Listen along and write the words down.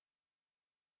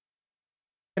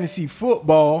fantasy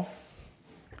football,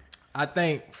 I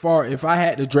think if I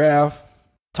had to draft,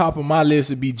 top of my list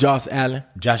would be Josh Allen.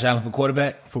 Josh Allen for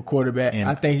quarterback? And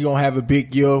I think he's going to have a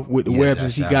big year with the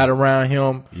weapons he got around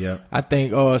him. Yeah. I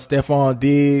think Stephon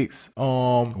Diggs.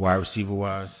 Wide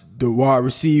receiver-wise. The wide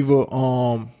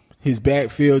receiver, his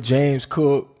backfield, James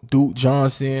Cook, Duke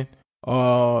Johnson,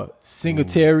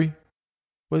 Singletary.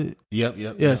 What is it? Yep.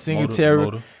 Yeah, Singletary.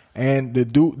 Motor. And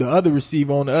the other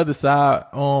receiver on the other side,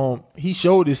 he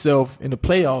showed himself in the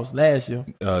playoffs last year.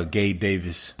 Gabe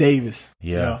Davis.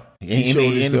 Yeah.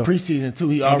 In the preseason too,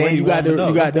 he already you got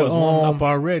warming up. up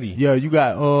already. Yeah, you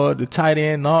got the tight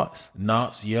end Knox.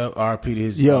 Yep. RP to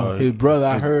his his brother.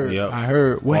 I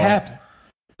heard. What happened?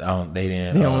 They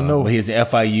They don't know. But he's at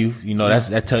FIU. You know,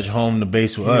 that touched home the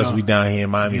base with us. We down here in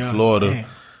Miami, Florida.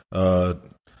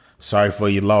 Sorry for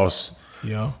your loss.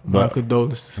 Yeah, my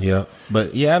condolences. Yeah,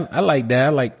 but yeah, I like that. I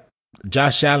like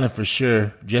Josh Allen for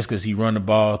sure, just because he run the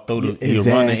ball, he'll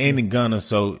run the and the gunner.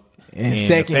 So and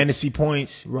second, the fantasy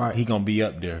points, right, he gonna be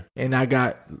up there. And I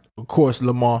got, of course,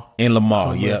 Lamar.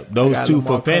 Those two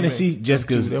for fantasy, just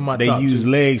because they use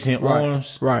legs and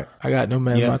arms. Right, I got them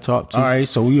in my top two. All right,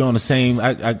 so we on the same.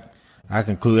 I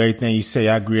conclude everything you say.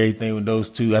 I agree everything with those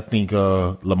two. I think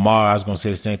Lamar. I was gonna say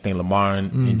the same thing. Lamar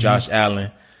and Josh Allen,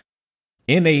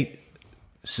 and they.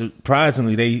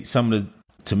 Surprisingly,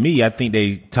 to me, I think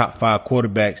they top 5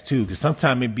 quarterbacks too. Because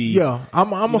sometimes it be. Yeah,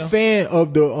 I'm a fan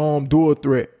of the dual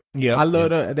threat. Yeah, I love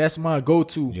that. That's my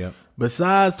go-to. Yeah.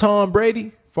 Besides Tom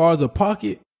Brady, as far as a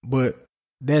pocket, but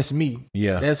that's me.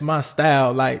 Yeah, that's my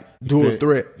style. Like dual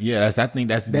threat. Yeah, I think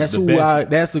that's the who best.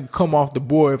 That's a come off the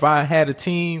board. If I had a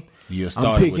team,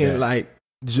 I'm picking like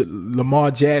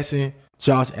Lamar Jackson.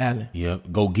 Josh Allen. Yeah,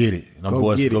 go get it.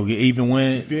 Boys go get even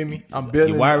when you feel me. I'm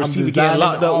building. Your wide receiver getting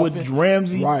locked up with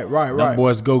Ramsey. Right. Them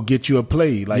boys go get you a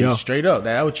play straight up.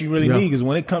 That's what you really need. Because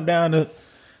when it come down to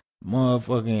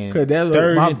motherfucking third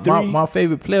and three, my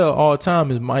favorite player of all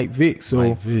time is Mike Vick. So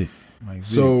Mike Vick.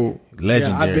 So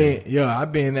legendary.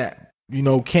 I've been that.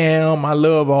 Cam. I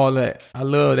love all that. I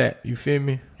love that. You feel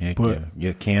me?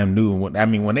 Cam Newton. I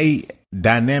mean, when they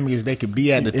dynamic as they could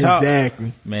be at the top,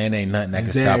 exactly. Man, ain't nothing that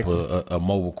can stop a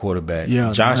mobile quarterback.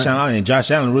 Yeah, Josh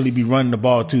Allen really be running the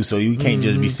ball too, so you can't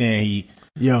just be saying he.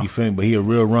 Yeah, you feel me? But he a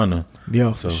real runner.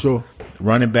 Yeah, so for sure.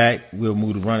 Running back, we'll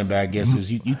move to running back. I guess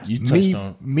you touched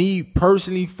on me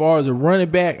personally. Far as a running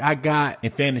back, I got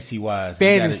and fantasy wise,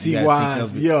 yeah,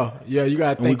 you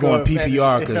got to think. We going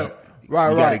PPR because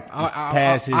right.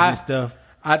 Passes and stuff.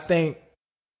 I think.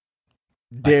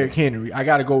 Derrick Henry. I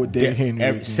got to go with Derrick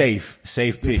Henry. Safe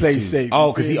pick. Play too. safe.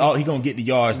 Oh, because he gonna get the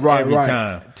yards every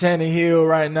time. Tannehill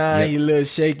right now, he a little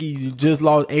shaky. You just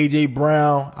lost AJ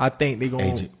Brown. I think they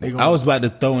gonna. I was about to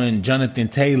throw in Jonathan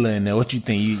Taylor in there. What you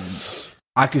think?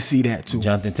 I could see that too.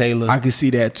 Jonathan Taylor. I could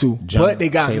see that too. But they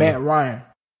got Matt Ryan.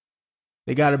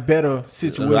 They got a better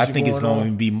situation. I think it's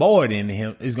going to be more than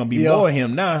him. It's going to be more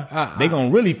him now. They going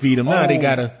to really feed him now. They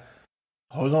got to.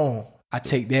 Hold on. I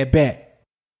take that back.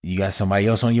 You got somebody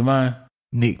else on your mind?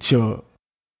 Nick Chubb.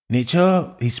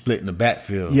 He's splitting the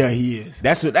backfield. Yeah, he is.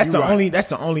 That's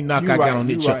the only knock I got on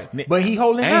Nick Chubb. Right. But he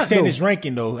holding out. I ain't saying his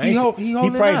ranking though. He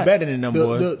probably better than them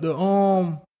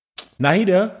boys. Nah, he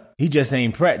there. He just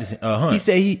ain't practicing. Hunt. He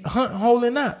said Hunt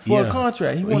holding out for a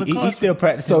contract. He want a contract. He's still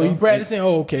practicing. So he practicing.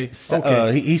 Oh, okay.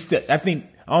 Okay. He's still. I think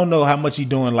I don't know how much he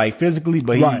doing like physically,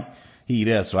 but he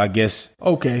there. So I guess.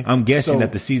 Okay. I'm guessing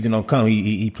that the season don't come.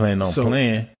 He planning on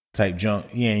playing. Type junk.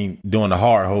 He ain't doing the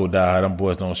hard hold out. Them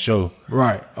boys don't show.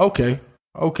 Right. Okay.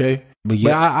 But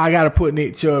I got to put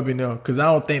Nick Chubb in there because I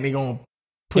don't think they're going to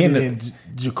put it in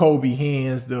Jacoby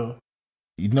hands though.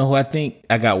 You know who I think?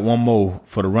 I got one more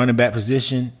for the running back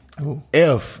position. Ooh.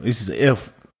 This is an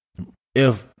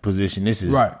F position. This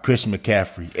is Christian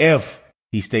McCaffrey. If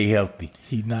he stay healthy.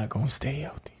 He's not going to stay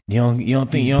healthy. You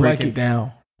don't think you don't like it?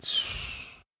 Down.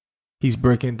 He's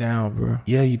breaking down, bro.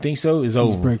 Yeah, you think so? It's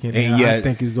over. He's breaking down. Yeah, I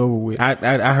think it's over with.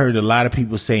 I heard a lot of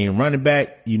people saying running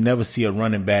back, you never see a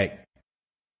running back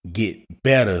get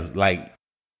better. Like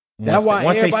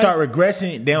once they start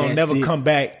regressing, they don't never come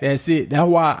back. That's it. That's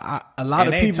why a lot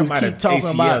of people keep talking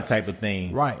ACL about type of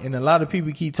thing. Right. And a lot of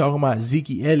people keep talking about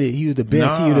Zeke Elliott. He was the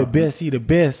best. He the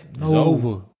best.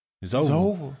 No. It's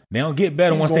over. They don't get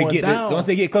better once they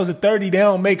get close to 30. They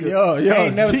don't make it. I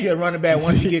ain't never see a running back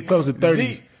once he get close to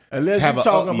 30. Unless you're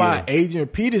talking about Adrian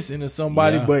Peterson or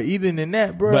somebody, but even in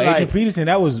that, bro. But Adrian Peterson,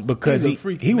 that was because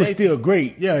he was still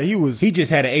great. Yeah, he was. He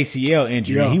just had an ACL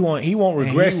injury. Yeah. He won't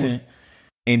regressing,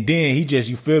 and then he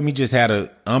just had an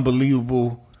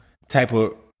unbelievable type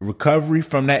of recovery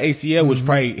from that ACL, which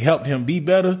probably helped him be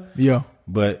better. Yeah,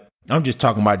 but I'm just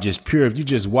talking about just pure. If you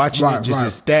just watching his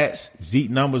stats, Zeke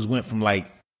numbers went from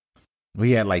like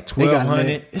We had like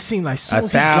 1,200. It seemed like soon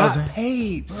as he 1,000 got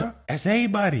paid, bro. So that's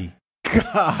everybody.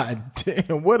 God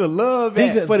damn, what a love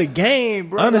for the game,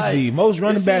 bro. Honestly, like, most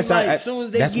running backs, as soon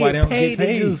as they that's get why they don't paid, get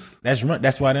paid.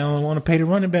 That's why they don't want to pay the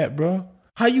running back, bro.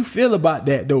 How you feel about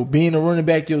that though? Being a running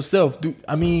back yourself,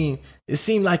 I mean, it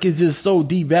seemed like it's just so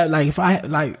devalued. Like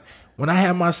if when I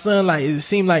have my son, like it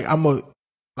seemed like I'm a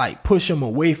push him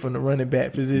away from the running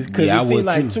back position because it seemed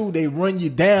like too they run you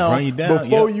down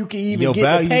before you can even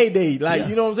get the payday. Like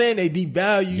you know what I'm saying? They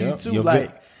devalue you too.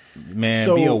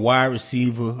 Be a wide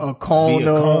receiver, a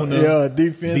corner,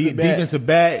 defensive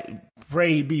back.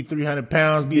 Pray he be 300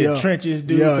 pounds, be a trenches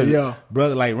dude.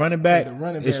 Bro, like running back,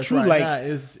 it's true. Right like now,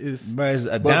 it's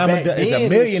a diamond, it's a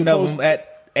million of them at.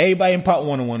 Everybody in Pop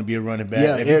want to be a running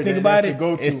back. If you think about it,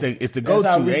 it's the go-to.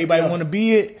 Everybody want to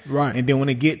be it, right? And then when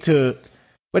it get to,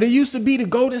 but it used to be the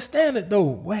golden standard though.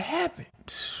 What happened?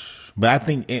 But I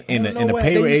think in the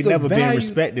pay rate, it never been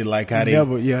respected like how they.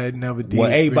 It never did.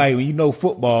 Well, everybody, when you know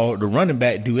football, the running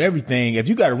back do everything. If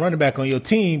you got a running back on your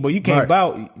team, but you can't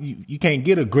you can't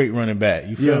get a great running back.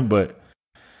 You feel me? But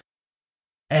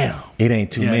damn, it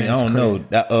ain't too many. I don't know.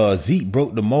 That Zeke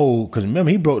broke the mold because remember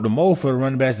he broke the mold for the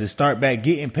running backs to start back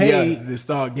getting paid. Yeah, to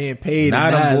start getting paid.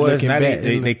 Now them boys, now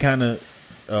they kind of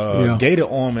gator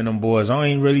arming them boys. I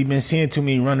ain't really been seeing too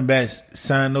many running backs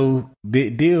sign no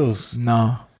big deals.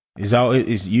 No.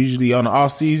 It's usually on the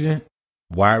off season,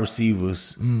 wide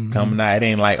receivers coming out. It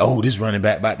ain't like, oh, this running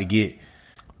back about to get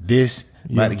this,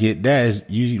 about to get that. It's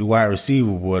usually the wide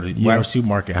receiver boy. The wide receiver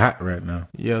market hot right now.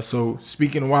 Yeah. So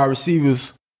speaking of wide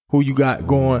receivers, who you got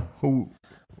going? Who,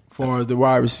 as far as the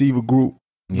wide receiver group,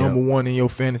 number one in your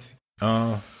fantasy?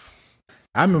 I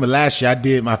remember last year I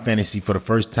did my fantasy for the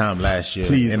first time last year,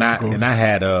 and I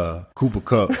had Cooper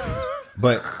Kupp.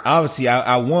 But obviously,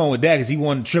 I won with that because he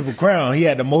won the Triple Crown. He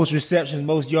had the most receptions,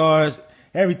 most yards,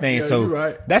 everything. Yeah,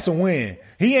 so that's a win.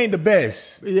 He ain't the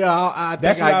best. Yeah, I think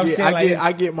that's what I'm saying.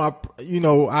 I get my,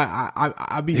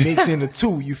 I be mixing the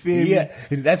two. You feel me? Yeah,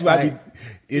 that's why I be.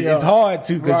 It's hard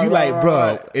to because you like,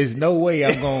 bro. There's no way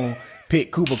I'm gonna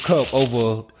pick Cooper Kupp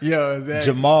over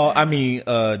Devontae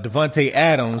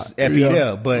Adams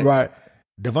FEL, but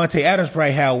Devontae Adams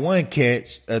probably had one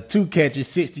catch, 2 catches,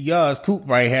 60 yards. Coop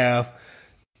probably have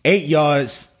 8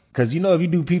 yards because if you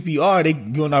do PPR, they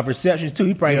going off receptions too.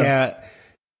 He probably had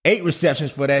 8 receptions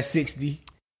for that 60.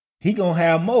 He gonna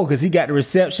have more because he got the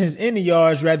receptions in the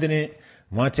yards rather than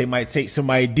Devontae might take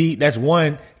somebody deep. That's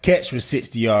one catch for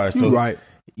 60 yards. So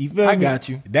you feel me? I got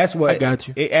you. That's what I got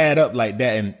you. It add up like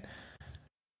that, and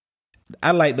I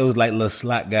like those like little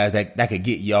slot guys that could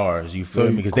get yards. You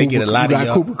feel me? Because they get a lot of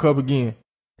yards. Cooper Kupp again.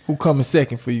 Who coming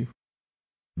second for you?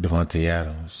 Devontae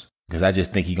Adams. Because I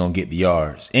just think he gonna get the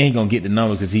yards. And he gonna get the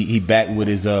numbers because he back with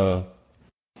his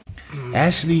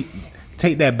Actually,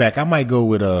 take that back. I might go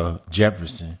with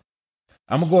Jefferson.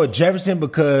 I'm gonna go with Jefferson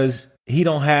because he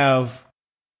don't have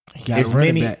as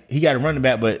many. He got a running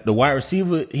back, but the wide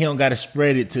receiver, he don't gotta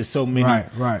spread it to so many.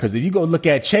 Right. Because if you go look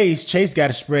at Chase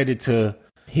gotta spread it to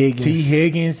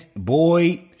Higgins,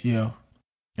 Boyd. Yeah.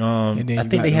 I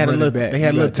think they had a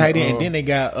little tight end, and then they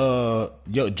got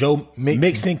Joe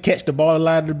Mixon catch the ball a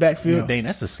lot of the backfield. Yeah. Dang,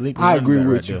 that's a sleeper. I agree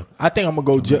with you. There. I think I'm gonna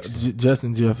go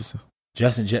Justin Jefferson.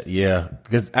 Because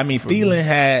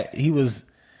Thielen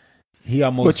he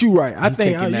almost. But you right. I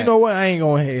think you know what? I ain't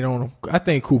gonna hate on him. I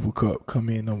think Cooper Kupp come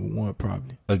in number one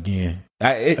probably again.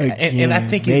 And I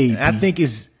think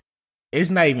it's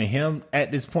not even him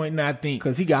at this point now. I think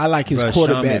because I like his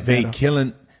quarterback.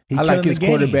 I like his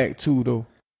quarterback too, though.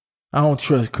 I don't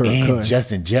trust Kirk Cousins.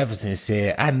 Justin Jefferson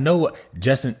said, I know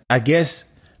Justin, I guess,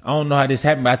 I don't know how this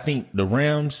happened, but I think the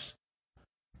Rams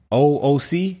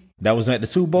OC that was at the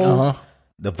Super Bowl,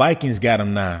 the Vikings got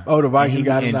him now. Oh, the Vikings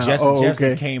got him now. And Justin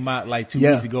Jefferson came out like 2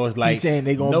 weeks ago. It's like, he's saying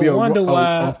they're going to be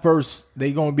a first,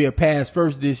 they're going to be a pass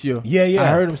first this year. Yeah. I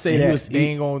heard him say that. They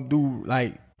ain't going to do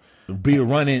like, be a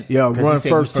running, run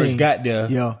first. First got there,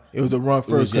 it was a run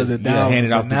first because the down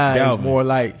handed off to Dalvin. More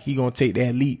like he gonna take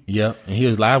that leap. Yeah, and he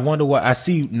was like, I wonder why. I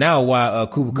see now why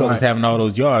Cooper Kupp was having all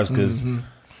those yards because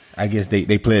I guess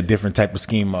they play a different type of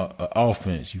scheme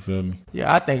offense. You feel me?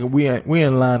 Yeah, I think we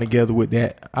in line together with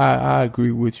that. I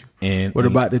agree with you. And what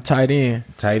about the tight end?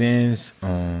 Tight ends,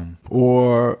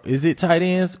 or is it tight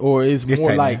ends or is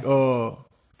more like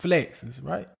flexes,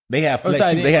 right? They have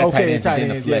flex too. They have tight ends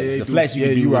and the flex. The flex you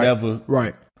can do whatever.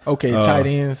 Right. Okay, tight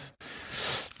ends.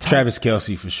 Travis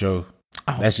Kelce for sure.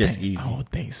 That's just easy. I don't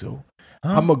think so.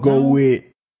 I'm gonna go with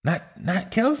not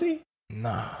Kelce.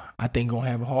 Nah, I think gonna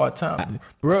have a hard time,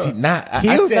 bro. See,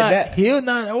 I said that he'll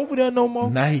not over there no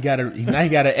more. Now he gotta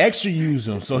extra use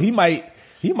him, so he might.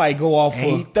 He might go off for.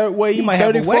 He might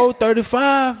 34,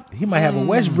 35. He might have a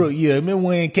Westbrook year. Remember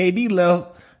when KD left?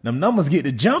 Them numbers get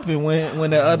to jumping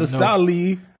when the other star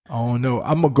leave. I don't know.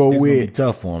 I'm gonna go It's with. Gonna be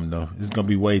tough for him though. It's gonna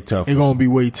be way tough. It's gonna be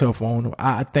way tough on him.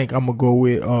 I think I'm gonna go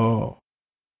with.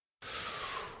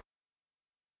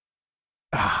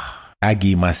 I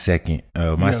give my second.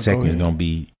 My second is gonna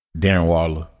be Darren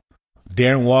Waller.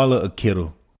 Darren Waller or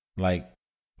Kittle. Like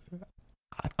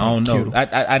I don't know. Kittle.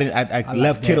 I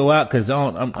left Kittle out because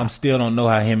I'm still don't know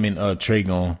how him and Trey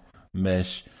gonna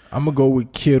mesh. I'm gonna go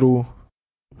with Kittle,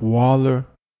 Waller.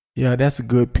 Yeah, that's a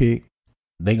good pick.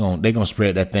 They gonna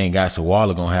spread that thing out, so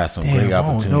Waller gonna have some great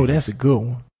opportunities. No, that's a good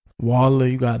one. Waller,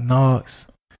 you got Knox.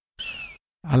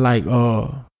 I like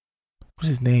what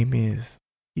his name is.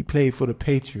 He played for the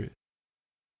Patriots.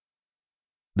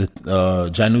 The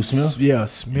Jonnu Smith? Yeah,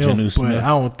 Smith. Jonnu Smith. But I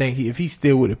don't think if he's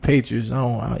still with the Patriots,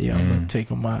 I'm gonna take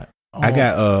him out.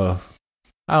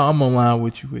 I'm on line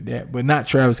with you with that, but not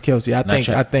Travis Kelce. I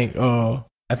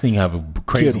think you have a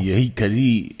crazy year.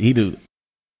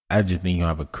 I just think you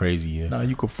have a crazy year. No,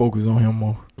 you can focus on him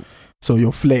more. So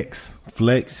your flex,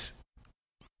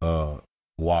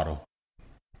 Waddle,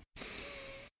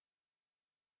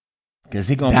 because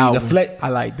he gonna be the flex. I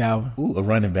like Dalvin. Ooh, a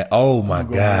running back. Oh my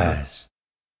gosh,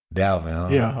 Dalvin. Huh?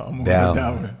 Yeah, I'm gonna go with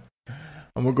Dalvin.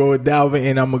 I'm gonna go with Dalvin,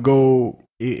 and I'm gonna go.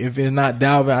 If it's not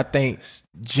Dalvin, I think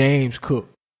James Cook.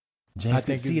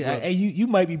 Hey, you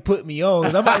might be putting me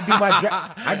on. I might do my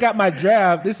draft. I got my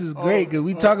draft. This is great because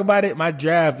we talk about it. My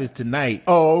draft is tonight.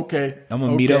 Oh, okay. I'm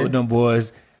gonna meet up with them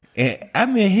boys, and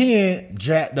I'm in here.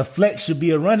 The flex should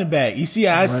be a running back. You see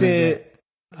how I said?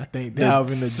 I think Dalvin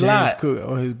the slot James Cook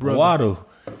or his brother Waddle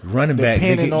running back.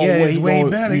 It's way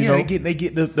better. Yeah, they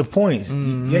get the points.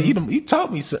 Mm-hmm. Yeah, you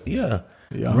taught me. So, yeah,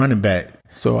 running back.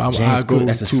 So I go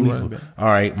that's a sleeper. All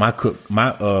right, my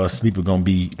sleeper gonna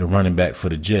be the running back for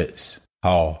the Jets,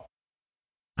 Hall.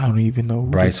 I don't even know.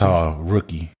 Bryce Hall,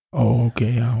 rookie. Oh,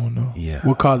 okay. I don't know. Yeah.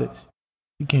 What college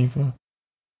he came from?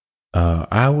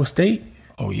 Iowa State.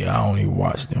 Oh yeah, I don't even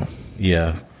watch them.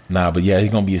 Yeah, but yeah,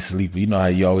 he's gonna be a sleeper. You know how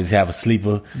you always have a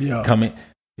sleeper coming.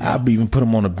 Yeah. I'll even put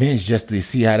him on the bench just to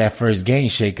see how that first game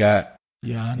shake out.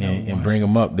 Yeah, I know. And bring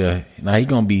him up there. Now he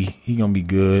gonna be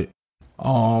good.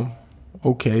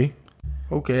 Okay.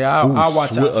 I'll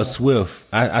watch out. Swift.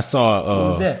 I saw. Who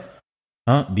was that?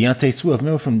 Deontay Swift.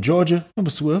 Remember from Georgia?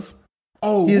 Remember Swift?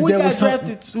 Oh, he got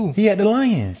drafted too. He had the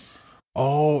Lions.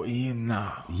 Oh, yeah,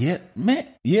 nah. Yeah, man.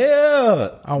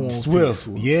 Yeah. I want Swift.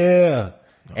 Yeah.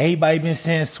 No. Everybody been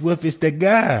saying Swift is the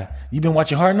guy. You been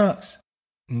watching Hard Knocks?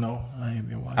 No, I ain't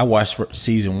been watching. I watched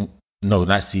episode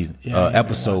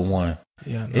 1.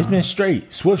 Yeah, it's been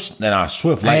straight. Swift like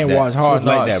that. I ain't watched Hard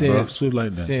Knocks like that, bro. Swift like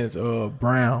that. Since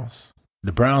Browns.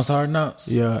 The Browns Hard Knocks?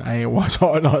 Yeah, I ain't watched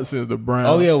Hard Knocks since the Browns.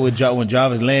 Oh, yeah, when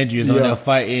Jarvis Landry is on there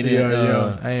fighting.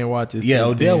 Yeah. I ain't watched it. Yeah,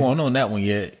 Odell wasn't on that one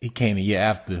yet. He came a year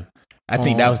after. I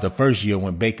think that was the first year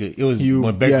when Baker. It was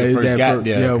when Baker first got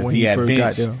there because he had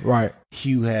bench. Right.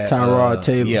 Hugh had Tyrod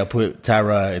Taylor. Yeah, put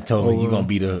Tyrod and told him you're gonna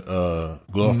be the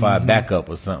glorified backup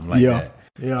or something like that.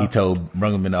 Yeah. He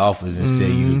brought him in the office and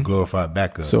said you the glorified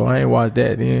backup. So I ain't watched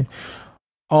that then.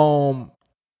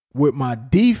 With my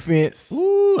defense.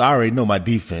 Ooh, I already know my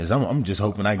defense. I'm just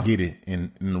hoping I get it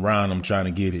in the round. I'm trying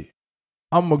to get it.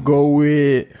 I'm gonna go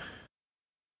with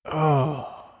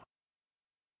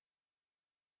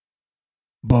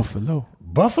Buffalo.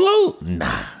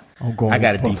 Nah. I'm going. I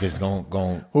got a defense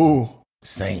going. Who?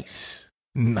 Saints.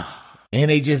 Nah. And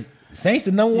they just Saints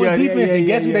the number one defense. And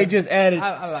guess who they just added?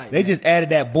 I like they just added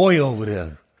that boy over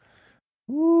there.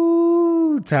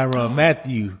 Ooh, Tyrann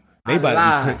Mathieu. They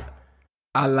about to be quick.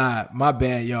 I lied. My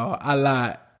bad, y'all. I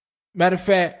lied. Matter of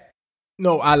fact,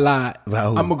 no, I lied.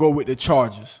 I'm gonna go with the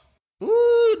Chargers.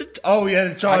 Ooh, the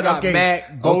Chargers. I got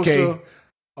Mac, Bosa.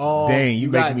 Dang, you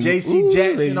got J.C.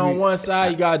 Jackson on one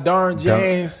side. You got Darren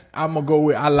James. I'm gonna go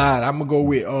with. I lied. I'm gonna go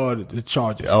with the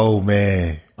Chargers. Oh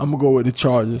man, I'm gonna go with the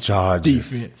Chargers.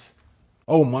 Defense.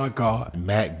 Oh my God.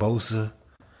 Mac Bosa.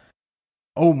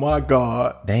 Oh my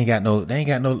God. They ain't got no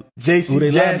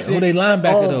J.C. Jackson. Who they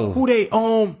linebacker though? Who they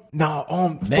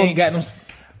they ain't got no.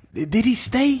 Did he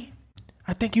stay?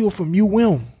 I think he was from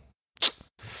UM.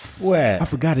 What? I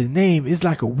forgot his name. It's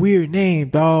like a weird name,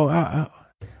 dog. I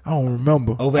don't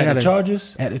remember. Over at the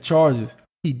Chargers? At the Chargers.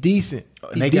 He decent.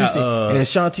 They got and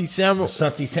Shanti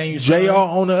Samuel. JR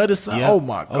on the other side. Yeah. Oh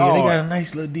my God. Oh yeah, they got a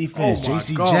nice little defense.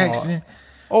 J.C. Jackson.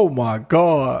 Oh my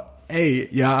God. Hey,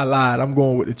 I lied. I'm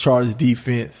going with the Chargers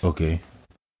defense. Okay.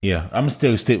 Yeah, I'm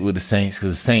still stick with the Saints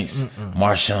because the Saints,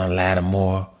 Marshawn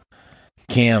Lattimore,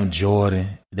 Cam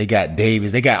Jordan, they got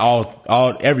Davis, they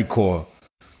got every core.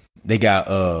 They got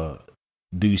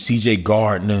CJ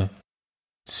Gardner.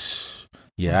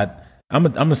 Yeah, I'm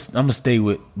a stay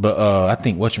with, but I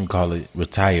think whatchamacallit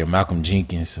retired Malcolm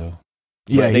Jenkins. So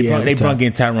Yeah, they brought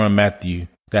in Tyrann Mathieu.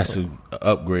 That's an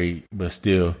upgrade, but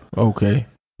still okay.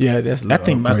 Yeah, that's. I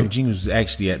think Malcolm Jenkins was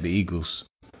actually at the Eagles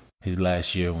his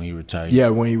last year when he retired. Yeah,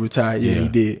 when he retired, he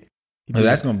did.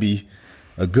 That's gonna be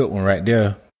a good one right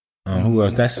there. Who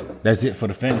else? That's it for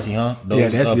the fantasy, huh?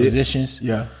 Those that's positions.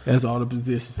 Yeah, that's all the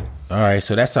positions. All right,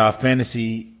 so that's our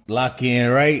fantasy lock in,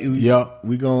 right? Yep.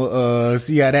 We gonna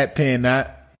see how that pan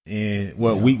out. And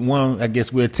week 1, I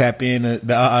guess we'll tap in the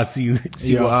RRC,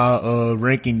 see what our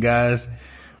ranking guys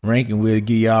ranking. We'll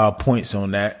give y'all points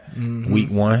on that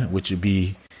week 1, which would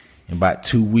be in about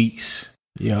 2 weeks.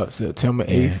 Yeah, September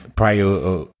 8th.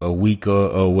 Probably a week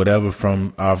or whatever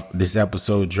from this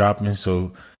episode dropping.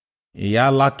 So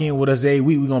y'all lock in with us every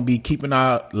week. We're going to be keeping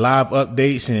our live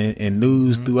updates and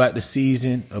news throughout the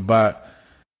season about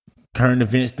current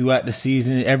events throughout the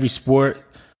season, every sport.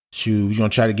 Shoot, we're going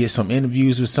to try to get some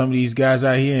interviews with some of these guys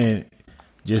out here and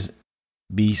just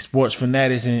be sports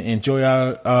fanatics and enjoy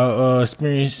our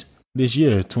experience this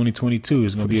year. 2022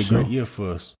 is going to be a great year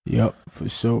for us. Yep, for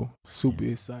sure. Super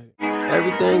excited.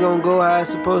 Everything gonna go how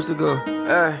it's supposed to go.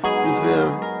 You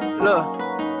feel me? Look,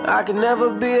 I can never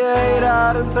be a hater,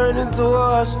 I done turned into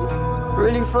a hustler.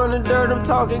 Really from the dirt, I'm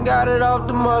talking, got it off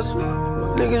the muscle.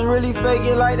 Niggas really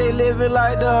faking like they living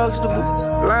like the Huxtable.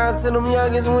 Lying to them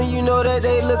youngins when you know that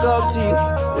they look up to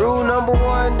you. Rule number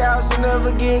 1, doubt should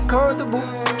never get comfortable.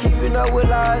 Keeping up with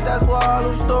lies, that's why all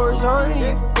them stories haunt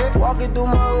you. Walking through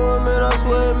my room and I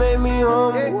swear it made me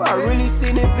humble. I really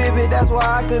seen it vivid, that's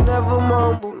why I could never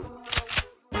mumble.